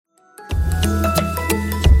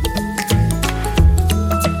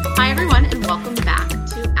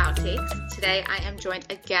Today, I am joined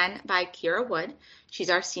again by Kiera Wood.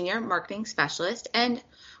 She's our Senior Marketing Specialist, and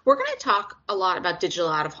we're going to talk a lot about digital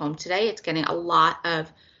out-of-home today. It's getting a lot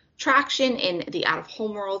of traction in the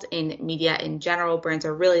out-of-home world, in media in general. Brands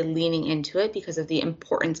are really leaning into it because of the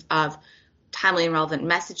importance of timely and relevant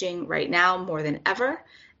messaging right now more than ever.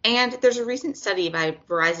 And there's a recent study by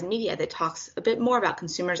Verizon Media that talks a bit more about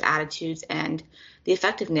consumers' attitudes and the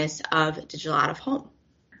effectiveness of digital out-of-home.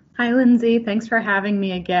 Hi, Lindsay. Thanks for having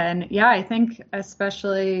me again. Yeah, I think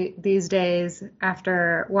especially these days,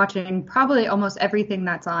 after watching probably almost everything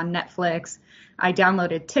that's on Netflix, I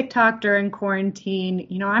downloaded TikTok during quarantine.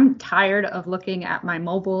 I'm tired of looking at my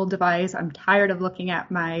mobile device. I'm tired of looking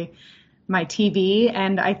at my TV.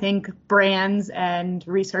 And I think brands and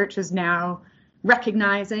research is now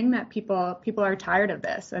recognizing that people are tired of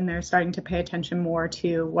this, and they're starting to pay attention more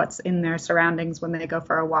to what's in their surroundings when they go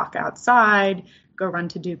for a walk outside, go run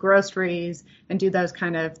to do groceries, and do those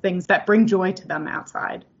kind of things that bring joy to them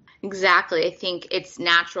outside. Exactly. I think it's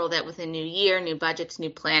natural that with a new year, new budgets, new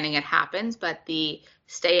planning, it happens, but the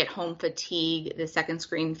stay-at-home fatigue, the second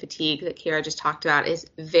screen fatigue that Kiera just talked about is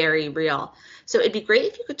very real. So it'd be great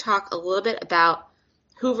if you could talk a little bit about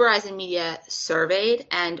who Verizon Media surveyed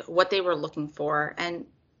and what they were looking for and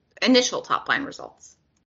initial top-line results.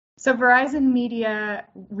 So Verizon Media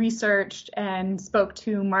researched and spoke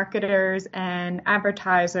to marketers and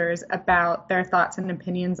advertisers about their thoughts and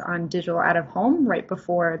opinions on digital out-of-home right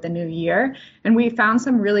before the new year. And we found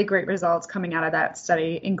some really great results coming out of that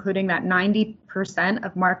study, including that 90%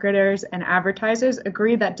 of marketers and advertisers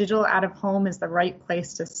agree that digital out-of-home is the right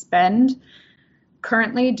place to spend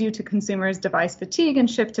currently due to consumers' device fatigue and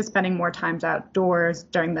shift to spending more time outdoors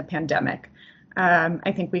during the pandemic.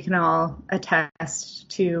 I think we can all attest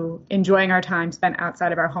to enjoying our time spent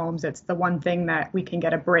outside of our homes. It's the one thing that we can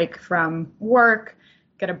get a break from work,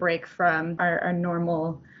 get a break from our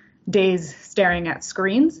normal days staring at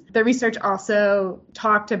screens. The research also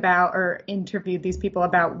talked about or interviewed these people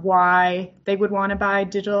about why they would want to buy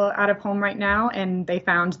digital out of home right now. And they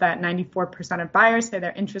found that 94% of buyers say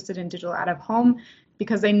they're interested in digital out of home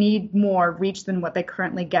because they need more reach than what they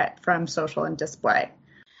currently get from social and display.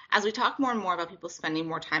 As we talk more and more about people spending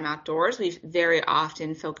more time outdoors, we've very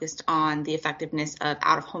often focused on the effectiveness of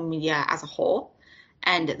out-of-home media as a whole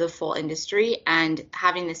and the full industry, and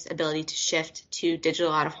having this ability to shift to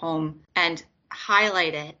digital out-of-home and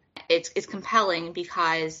highlight it. It's compelling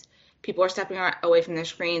because people are stepping away from their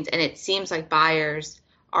screens, and it seems like buyers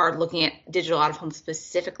are looking at digital out-of-home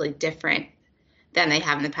specifically different than they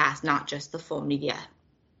have in the past, not just the full media.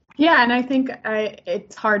 Yeah, and I think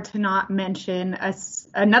it's hard to not mention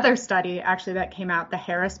another study actually that came out, the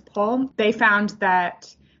Harris poll. They found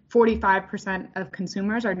that 45% of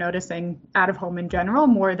consumers are noticing out of home in general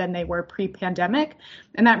more than they were pre-pandemic.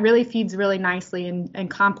 And that really feeds really nicely and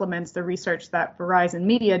complements the research that Verizon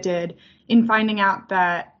Media did in finding out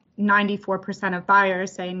that 94% of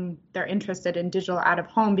buyers saying they're interested in digital out of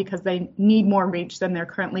home because they need more reach than they're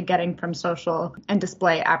currently getting from social and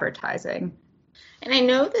display advertising. And I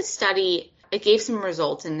know this study, it gave some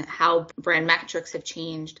results in how brand metrics have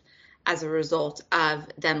changed as a result of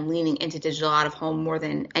them leaning into digital out of home more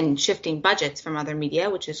than and shifting budgets from other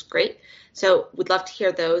media, which is great. So we'd love to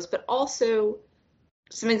hear those, but also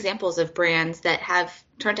some examples of brands that have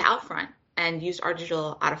turned to Outfront and used our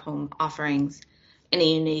digital out of home offerings in a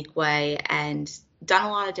unique way and done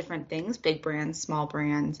a lot of different things, big brands, small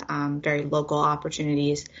brands, very local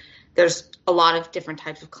opportunities. There's a lot of different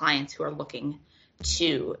types of clients who are looking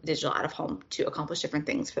to digital out of home to accomplish different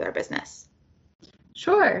things for their business.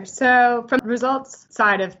 Sure. So from the results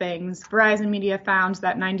side of things, Verizon Media found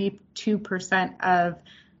that 92% of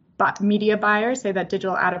media buyers say that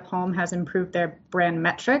digital out of home has improved their brand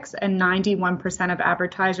metrics, and 91% of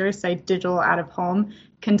advertisers say digital out of home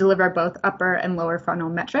can deliver both upper and lower funnel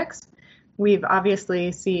metrics. We've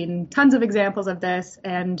obviously seen tons of examples of this,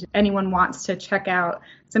 and anyone wants to check out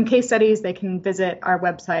some case studies, they can visit our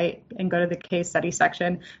website and go to the case study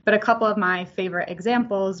section. But a couple of my favorite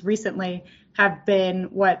examples recently have been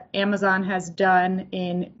what Amazon has done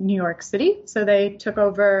in New York City. So they took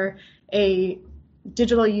over a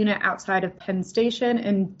digital unit outside of Penn Station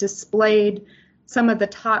and displayed some of the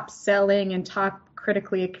top selling and top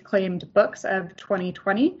critically acclaimed books of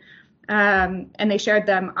 2020. And they shared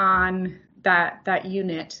them on that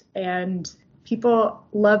unit, and people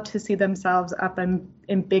love to see themselves up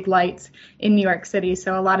in big lights in New York City.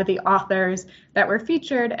 So a lot of the authors that were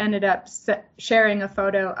featured ended up sharing a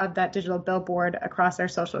photo of that digital billboard across their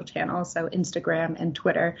social channels, so Instagram and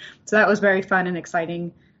Twitter. So that was very fun and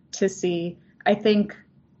exciting to see. I think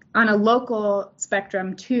on a local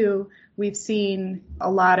spectrum too, we've seen a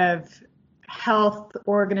lot of health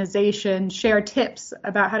organizations share tips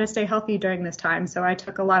about how to stay healthy during this time. So I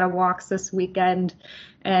took a lot of walks this weekend,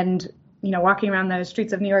 and walking around the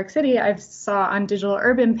streets of New York City, I saw on digital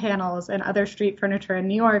urban panels and other street furniture in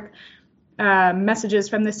New York, messages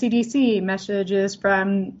from the CDC, messages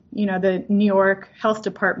from, the New York Health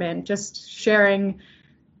Department, just sharing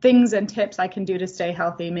things and tips I can do to stay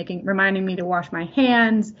healthy, reminding me to wash my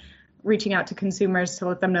hands, reaching out to consumers to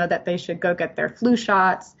let them know that they should go get their flu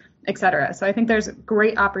shots, et cetera. So I think there's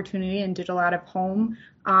great opportunity in digital out of home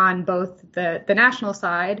on both the national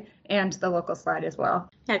side and the local side as well.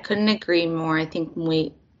 Yeah, I couldn't agree more. I think when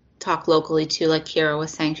we talk locally too, like Kiera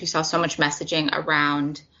was saying, she saw so much messaging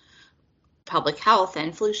around public health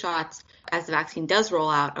and flu shots. As the vaccine does roll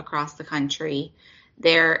out across the country,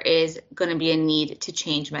 there is going to be a need to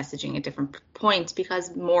change messaging at different points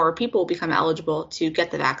because more people become eligible to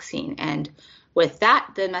get the vaccine. And with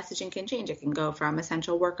that, the messaging can change. It can go from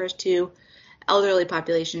essential workers to elderly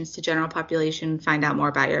populations to general population, find out more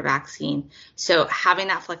about your vaccine. So having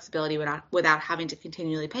that flexibility without having to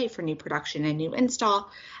continually pay for new production and new install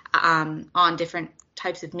on different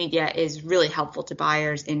types of media is really helpful to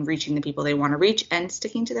buyers in reaching the people they want to reach and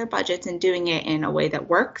sticking to their budgets and doing it in a way that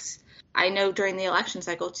works. I know during the election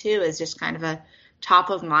cycle too is just kind of a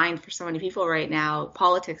top of mind for so many people right now.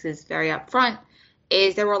 Politics is very upfront.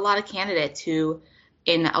 There were a lot of candidates who,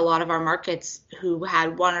 in a lot of our markets, who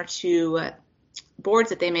had one or two boards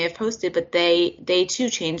that they may have posted, but they too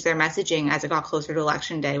changed their messaging as it got closer to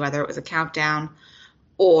election day, whether it was a countdown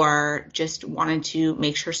or just wanted to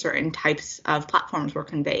make sure certain types of platforms were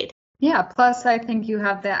conveyed. Yeah, plus I think you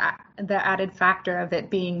have the added factor of it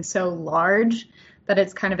being so large that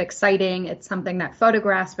it's kind of exciting. It's something that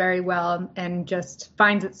photographs very well and just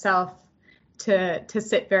finds itself to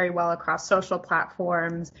sit very well across social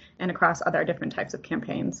platforms and across other different types of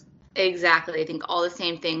campaigns. Exactly. I think all the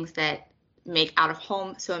same things that make out of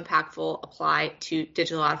home so impactful apply to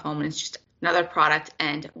digital out of home, and it's just another product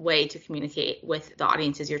and way to communicate with the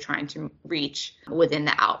audiences you're trying to reach within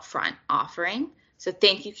the Outfront offering. So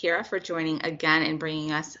thank you, Kiera, for joining again and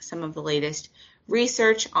bringing us some of the latest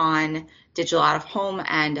research on digital out of home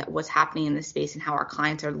and what's happening in this space and how our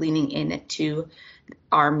clients are leaning into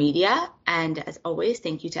our media. And as always,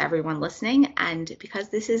 thank you to everyone listening. And because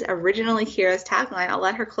this is originally Kiera's tagline, I'll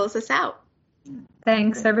let her close us out.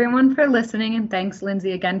 Thanks everyone for listening, and thanks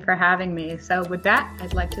Lindsay again for having me. So with that,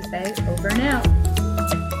 I'd like to say over and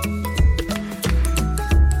out.